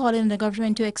is calling the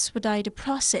government to expedite the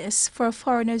process for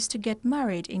foreigners to get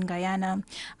married in Guyana,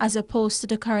 as opposed to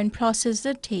the current process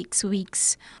that takes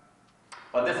weeks.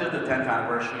 But this is the 10th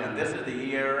anniversary, and this is the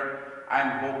year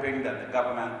I'm hoping that the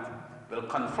government will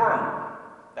confirm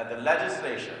that the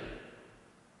legislation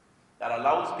that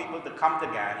allows people to come to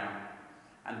Guyana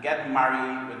and get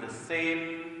married with the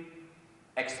same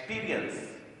experience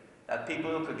that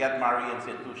people could get married in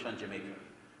St. Lucia and Jamaica.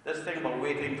 This thing about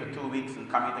waiting for 2 weeks and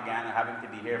coming to Guyana, having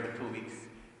to be here for 2 weeks,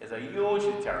 is a huge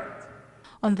deterrent.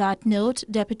 On that note,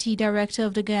 Deputy Director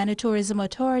of the Guyana Tourism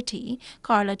Authority,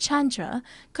 Carla Chandra,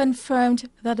 confirmed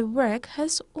that the work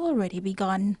has already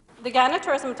begun. The Guyana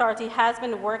Tourism Authority has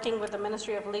been working with the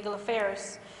Ministry of Legal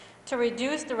Affairs to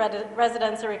reduce the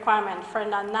residency requirement for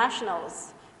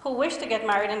non-nationals who wish to get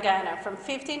married in Guyana from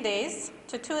 15 days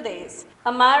to 2 days.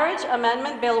 A marriage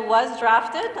amendment bill was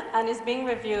drafted and is being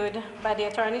reviewed by the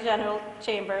Attorney General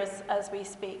Chambers as we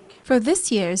speak. For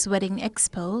this year's Wedding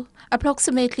Expo,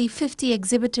 approximately 50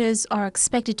 exhibitors are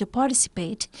expected to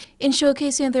participate in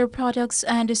showcasing their products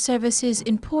and services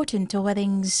important to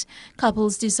weddings.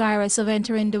 Couples desirous of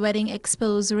entering the Wedding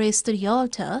Expo's Race to the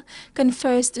Altar can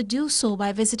first do so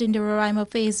by visiting the Roraima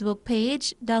Facebook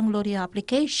page, download the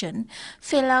application,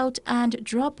 fill out and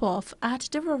drop off at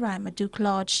the Roraima Duke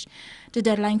Lodge. The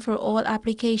deadline for all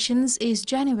applications is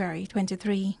January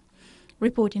 23.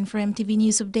 Reporting for MTV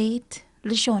News Update,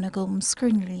 Lashona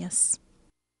Gomes-Cornelius.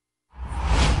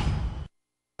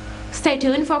 Stay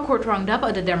tuned for a court roundup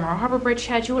at the Demerara Harbour Bridge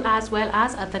schedule as well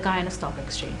as at the Guyana Stock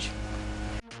Exchange.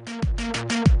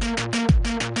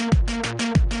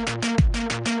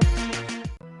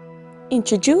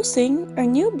 Introducing our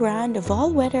new brand of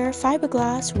all-weather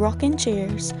fiberglass rocking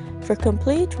chairs for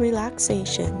complete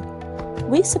relaxation.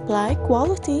 We supply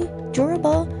quality,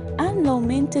 durable, and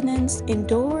low-maintenance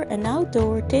indoor and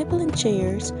outdoor table and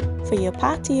chairs for your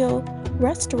patio,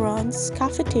 restaurants,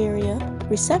 cafeteria,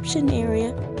 reception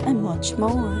area, and much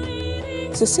more.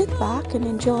 So sit back and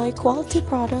enjoy quality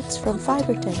products from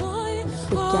Fibertech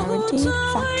with guaranteed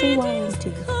factory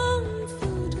warranty.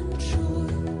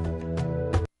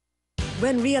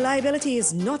 When reliability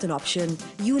is not an option,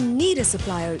 you need a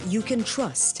supplier you can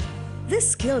trust. This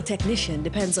skilled technician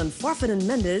depends on Farfan &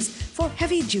 Mendes for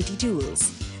heavy-duty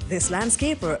tools. This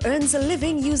landscaper earns a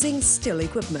living using still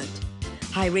equipment.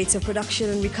 High rates of production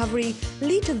and recovery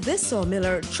lead to this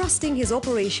sawmiller trusting his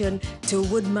operation to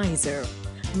Wood Miser.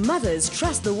 Mothers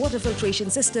trust the water filtration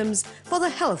systems for the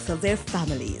health of their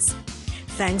families.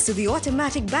 Thanks to the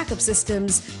automatic backup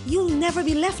systems, you'll never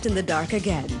be left in the dark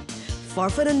again.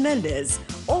 Farfan & Mendes,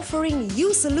 offering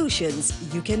you solutions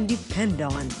you can depend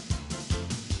on.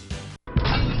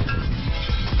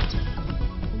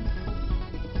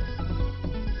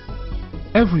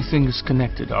 Everything is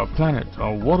connected: our planet,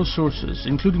 our water sources,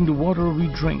 including the water we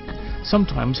drink.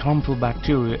 Sometimes harmful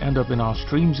bacteria end up in our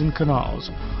streams and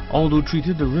canals. Although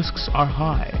treated, the risks are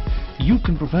high. You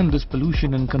can prevent this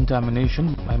pollution and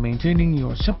contamination by maintaining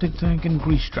your septic tank and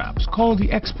grease traps. Call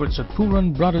the experts at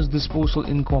Puran Brothers Disposal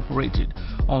Incorporated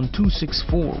on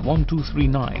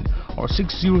 264-1239 or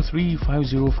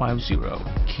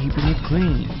 603-5050. Keeping it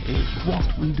clean is what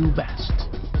we do best.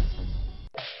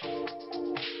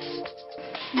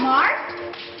 Mark?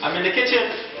 I'm in the kitchen.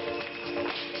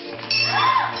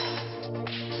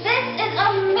 This is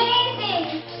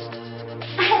amazing!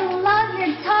 I love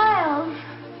your tiles.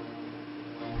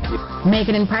 Make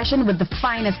an impression with the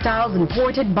finest tiles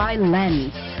imported by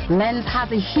Lens. Lens has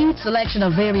a huge selection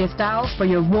of various tiles for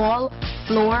your wall,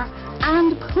 floor,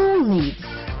 and pool needs.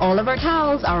 All of our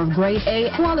tiles are of grade A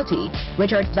quality,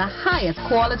 which are the highest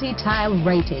quality tile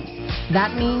rated.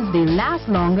 That means they last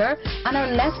longer and are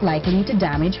less likely to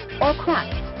damage or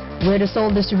crack. We're the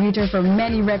sole distributor for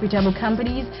many reputable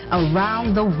companies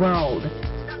around the world.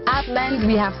 At Lens,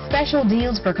 we have special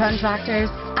deals for contractors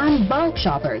and bulk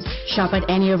shoppers. Shop at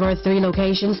any of our 3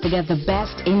 locations to get the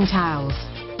best in tiles.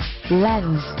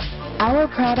 Lens, our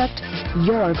product,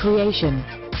 your creation.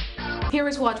 Here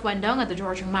is what went down at the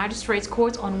Georgia Magistrates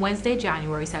Court on Wednesday,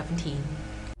 January 17.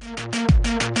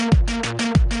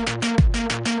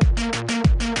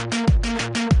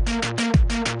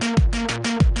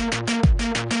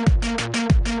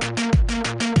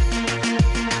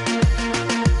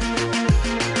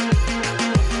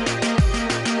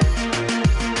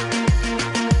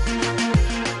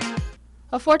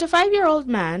 A 45-year-old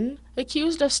man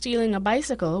accused of stealing a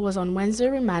bicycle was on Wednesday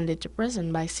remanded to prison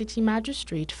by City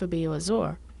Magistrate Fabio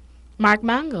Azor. Mark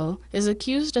Mangle is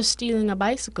accused of stealing a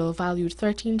bicycle valued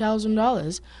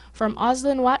 $13,000 from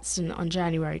Oslin Watson on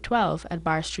January 12 at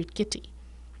Bar Street, Kitty.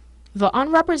 The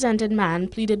unrepresented man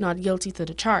pleaded not guilty to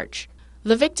the charge.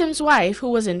 The victim's wife, who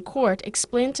was in court,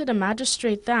 explained to the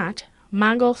magistrate that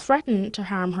Mangle threatened to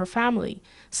harm her family,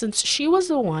 since she was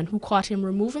the one who caught him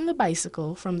removing the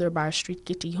bicycle from their Bar Street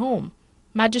Kitty home.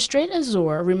 Magistrate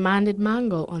Azor remanded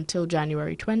Mangle until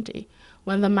January 20,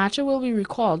 when the matter will be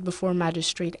recalled before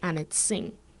Magistrate Annette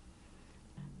Singh.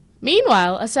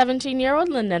 Meanwhile, a 17-year-old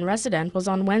Linden resident was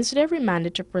on Wednesday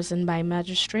remanded to prison by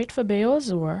Magistrate Fabio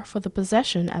Azor for the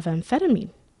possession of amphetamine.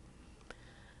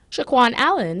 Shaquan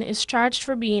Allen is charged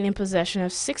for being in possession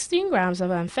of 16 grams of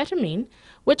amphetamine,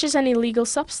 which is an illegal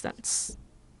substance.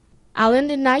 Allen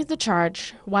denied the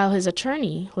charge, while his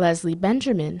attorney, Leslie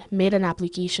Benjamin, made an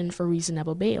application for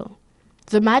reasonable bail.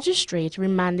 The magistrate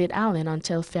remanded Allen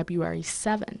until February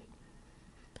 7.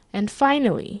 And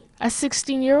finally, a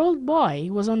 16-year-old boy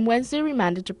was on Wednesday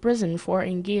remanded to prison for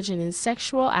engaging in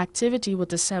sexual activity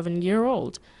with a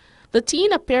 7-year-old. The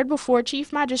teen appeared before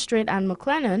Chief Magistrate Ann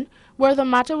McLennan, where the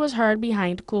matter was heard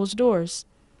behind closed doors.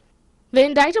 The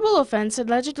indictable offense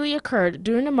allegedly occurred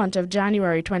during the month of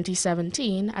January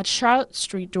 2017 at Charlotte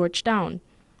Street, Georgetown.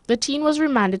 The teen was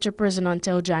remanded to prison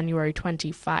until January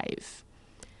 25.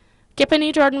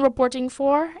 Kippany Jordan reporting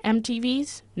for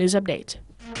MTV's News Update.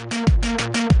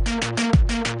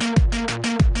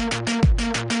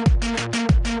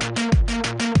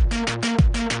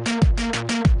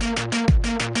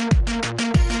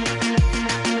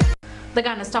 The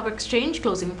Ghana Stock Exchange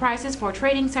closing prices for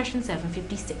trading session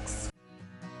 756.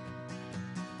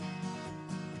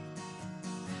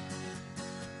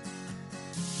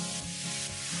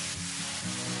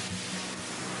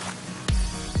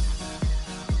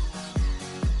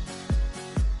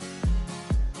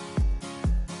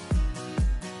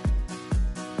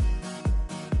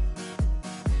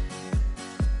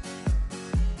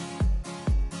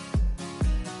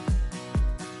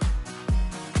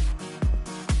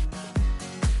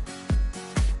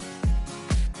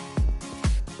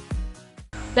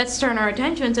 Let's turn our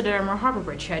attention to the Dermer Harbor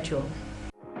Bridge schedule.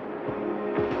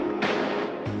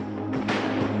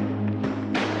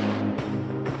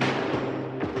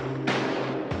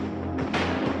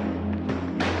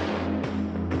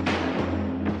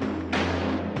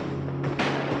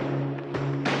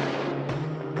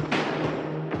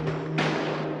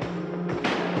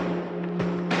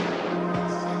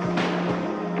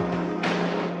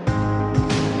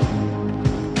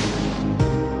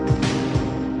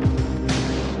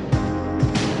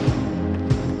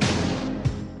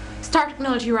 Star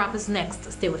Technology Wrap is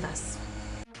next. Stay with us.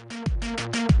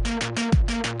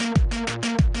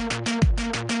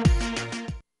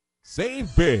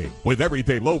 Save big with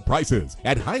everyday low prices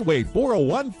at Highway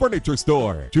 401 Furniture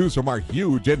Store. Choose from our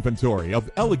huge inventory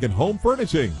of elegant home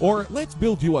furnishing, or let's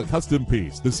build you a custom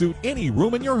piece to suit any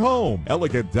room in your home.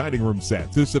 Elegant dining room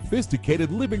sets to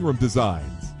sophisticated living room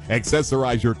designs.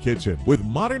 Accessorize your kitchen with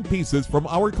modern pieces from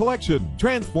our collection.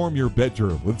 Transform your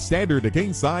bedroom with standard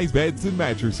king-size beds and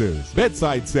mattresses,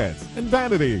 bedside sets, and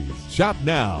vanities. Shop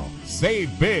now.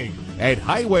 Save big at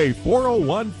Highway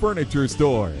 401 Furniture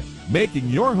Store, making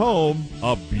your home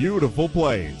a beautiful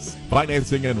place.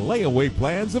 Financing and layaway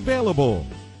plans available.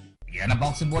 Guyana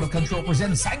Boxing Board of Control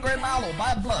presents Sangre Malo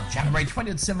Bad Blood, January 20th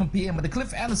at 7 p.m. at the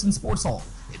Cliff Anderson Sports Hall.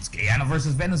 It's Guyana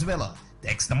versus Venezuela.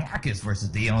 Dexter Marquez versus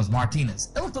Diaz Martinez.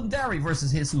 Elton Derry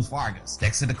versus Jesus Vargas.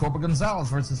 Dexter de Copa Gonzalez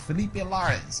versus Felipe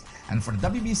Lares. And for the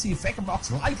WBC Faker Box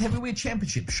Light Heavyweight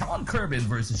Championship, Sean Corbin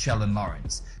versus Sheldon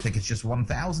Lawrence. Tickets just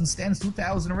 1,000, stands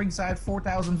 2,000 ringside,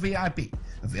 4,000 VIP.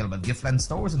 Available at Giftland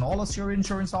stores and all Assure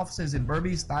insurance offices in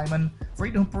Berbice, Diamond,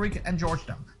 Freedom, Paprika, and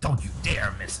Georgetown. Don't you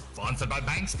dare miss it. Sponsored by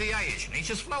Banks DIH,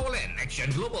 Nature's Flowerland, Next Gen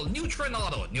Global, New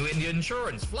Auto, New India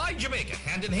Insurance, Fly Jamaica,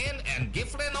 Hand in Hand, and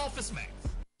Giftland Office Max.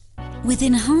 With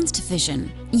enhanced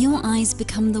vision, your eyes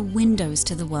become the windows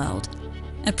to the world,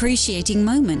 appreciating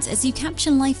moments as you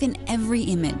capture life in every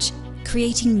image,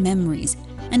 creating memories,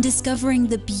 and discovering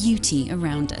the beauty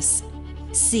around us.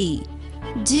 See,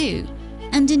 do,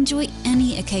 and enjoy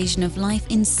any occasion of life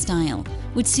in style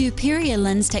with superior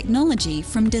lens technology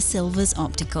from De Silva's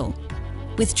Optical.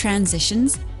 With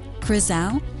transitions,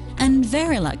 Crizal, and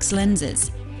Verilux lenses,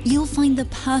 you'll find the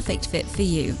perfect fit for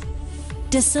you.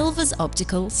 De Silva's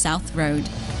Optical, South Road.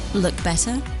 Look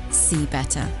better, see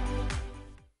better.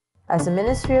 As the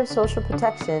Ministry of Social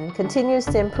Protection continues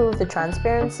to improve the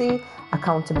transparency,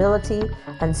 accountability,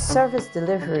 and service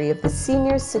delivery of the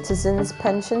senior citizens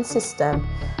pension system,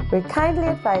 we're kindly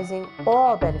advising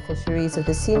all beneficiaries of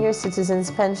the senior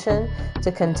citizens pension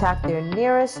to contact their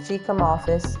nearest GCOM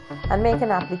office and make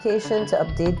an application to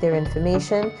update their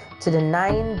information to the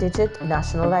 9-digit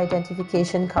National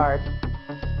Identification Card.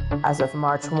 As of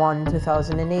March 1,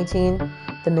 2018,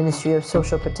 the Ministry of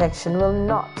Social Protection will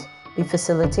not be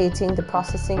facilitating the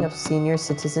processing of senior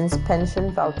citizens'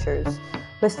 pension vouchers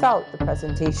without the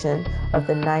presentation of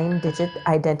the 9-digit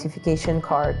identification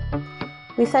card.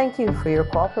 We thank you for your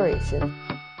cooperation.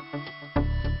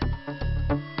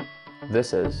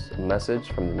 This is a message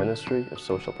from the Ministry of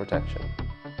Social Protection.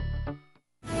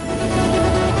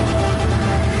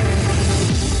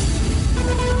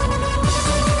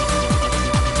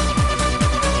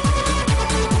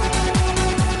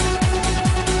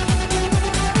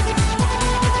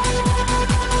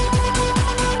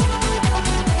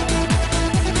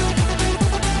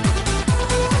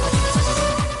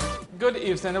 Good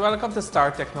evening and welcome to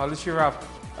Star Technology Wrap.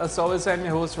 As always, I'm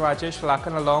your host Rajesh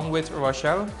Lakan along with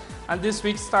Rochelle. And this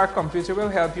week, Star Computer will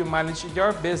help you manage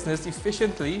your business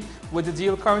efficiently with the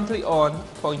deal currently on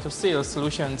Point of Sale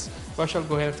Solutions. Rochelle,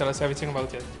 go ahead and tell us everything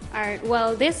about it. Alright,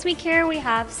 well, this week here we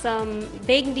have some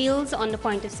big deals on the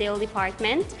Point of Sale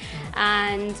department.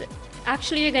 And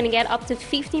actually, you're going to get up to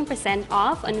 15%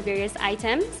 off on various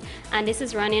items. And this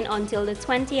is running until the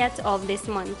 20th of this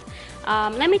month.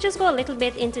 Let me just go a little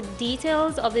bit into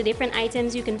details of the different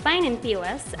items you can find in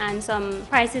POS and some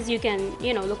prices you can,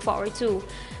 look forward to.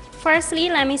 Firstly,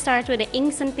 let me start with the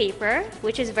inks and paper,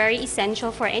 which is very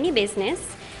essential for any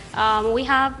business. We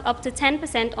have up to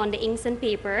 10% on the inks and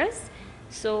papers,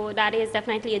 so that is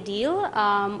definitely a deal.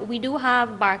 We do have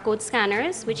barcode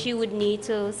scanners, which you would need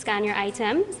to scan your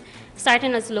items,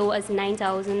 starting as low as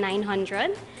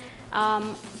 9,900.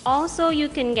 Also, you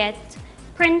can get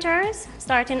printers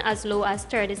starting as low as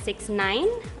 36.9,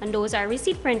 and those are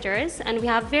receipt printers, and we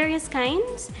have various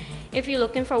kinds. If you're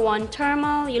looking for one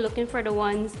thermal, you're looking for the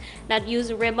ones that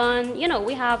use ribbon,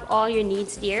 we have all your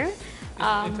needs there.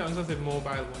 In terms of the mobile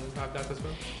one, you have that as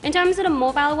well? In terms of the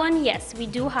mobile one, yes, we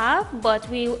do have, but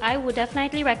I would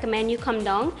definitely recommend you come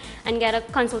down and get a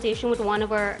consultation with one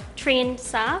of our trained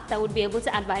staff that would be able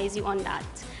to advise you on that.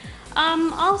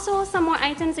 Also, some more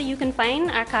items that you can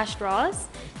find are cash draws,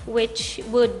 which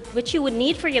you would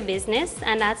need for your business,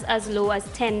 and that's as low as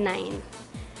 10.9.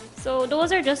 So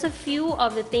those are just a few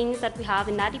of the things that we have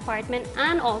in that department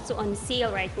and also on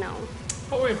sale right now.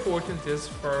 How important is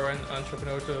for an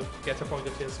entrepreneur to get a point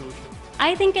of sale solution?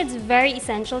 I think it's very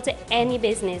essential to any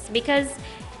business because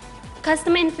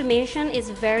Customer information is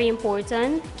very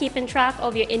important. Keeping track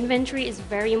of your inventory is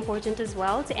very important as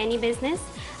well to any business.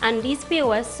 And these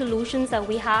POS solutions that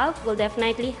we have will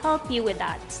definitely help you with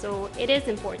that. So it is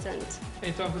important.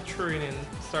 In terms of training,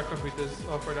 Star Computers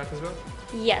offer that as well?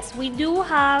 Yes, we do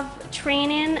have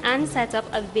training and setup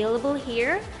available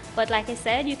here. But like I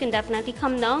said, you can definitely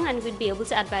come down and we'd be able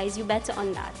to advise you better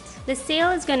on that. The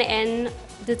sale is going to end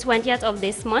the 20th of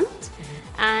this month.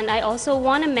 And I also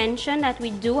want to mention that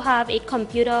we do have a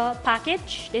computer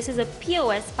package. This is a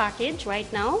POS package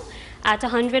right now at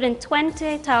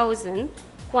 120,000,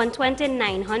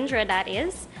 120,900 that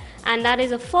is. And that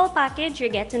is a full package. You're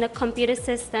getting a computer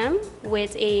system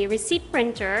with a receipt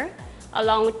printer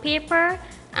along with paper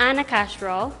and a cash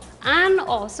drawer. And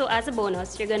also as a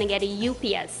bonus, you're going to get a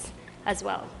UPS as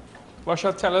well.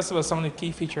 Rochelle, tell us about some of the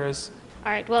key features.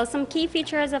 All right, well, some key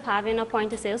features of having a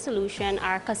point-of-sale solution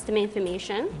are customer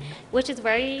information, which is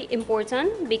very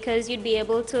important because you'd be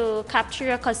able to capture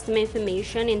your customer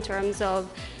information in terms of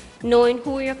knowing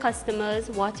who are your customers,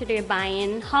 what they're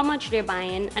buying, how much they're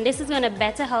buying, and this is going to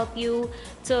better help you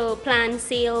to plan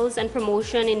sales and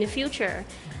promotion in the future.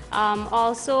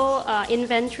 Also,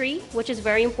 inventory, which is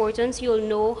very important, so you'll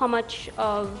know how much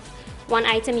of one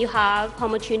item you have, how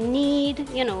much you need,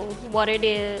 you know, what are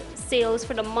the sales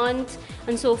for the month,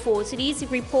 and so forth. So these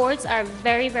reports are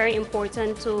very, very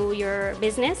important to your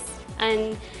business,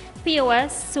 and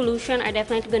POS solution are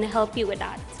definitely going to help you with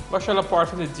that. Rochelle, apart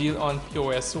from the deal on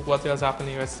POS, what else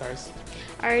happening at Stars?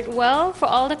 All right, well, for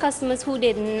all the customers who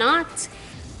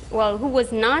who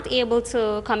was not able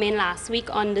to come in last week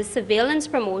on the surveillance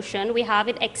promotion, we have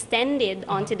it extended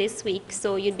onto this week,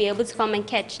 so you'd be able to come and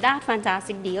catch that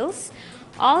fantastic deals.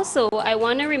 Also, I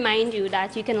want to remind you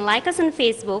that you can like us on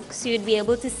Facebook, so you'd be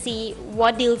able to see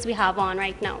what deals we have on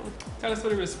right now. Tell us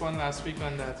what you responded last week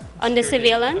on that. On the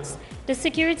surveillance, the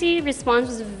security response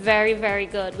was very, very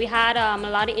good. We had a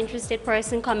lot of interested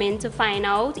person come in to find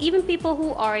out, even people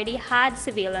who already had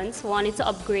surveillance wanted to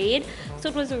upgrade, so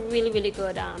it was a really, really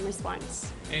good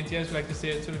response. Anything else you'd like to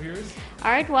say to the viewers?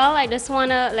 All right, well, I just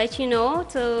want to let you know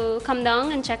to come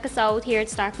down and check us out here at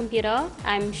Star Computer.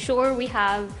 I'm sure we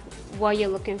have what you're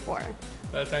looking for.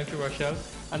 Well, thank you, Rochelle.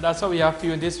 And that's all we have for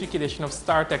you in this week's edition of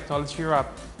Star Technology Wrap.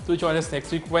 Do join us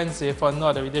next week, Wednesday, for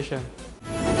another edition.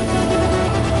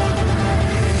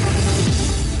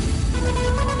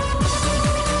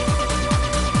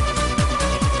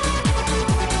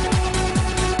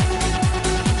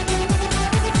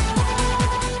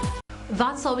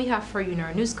 That's all we have for you in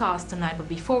our newscast tonight, but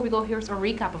before we go, here's a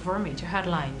recap of our major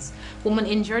headlines. Woman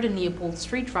injured in Leopold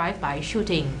Street drive-by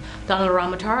shooting. Donald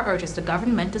Ramatar urges the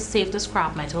government to save the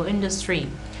scrap metal industry.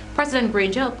 President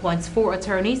Granger appoints 4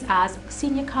 attorneys as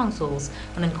senior counsels,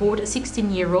 and in court a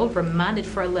 16-year-old remanded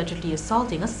for allegedly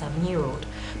assaulting a 7-year-old.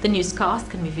 The newscast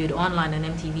can be viewed online on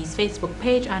MTV's Facebook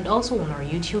page and also on our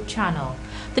YouTube channel.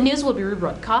 The news will be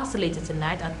rebroadcast later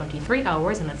tonight at 23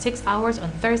 hours and at 6 hours on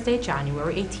Thursday,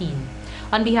 January 18.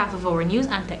 On behalf of our news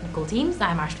and technical teams,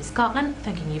 I'm Ashley Scotland,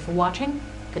 thanking you for watching.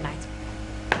 Good night.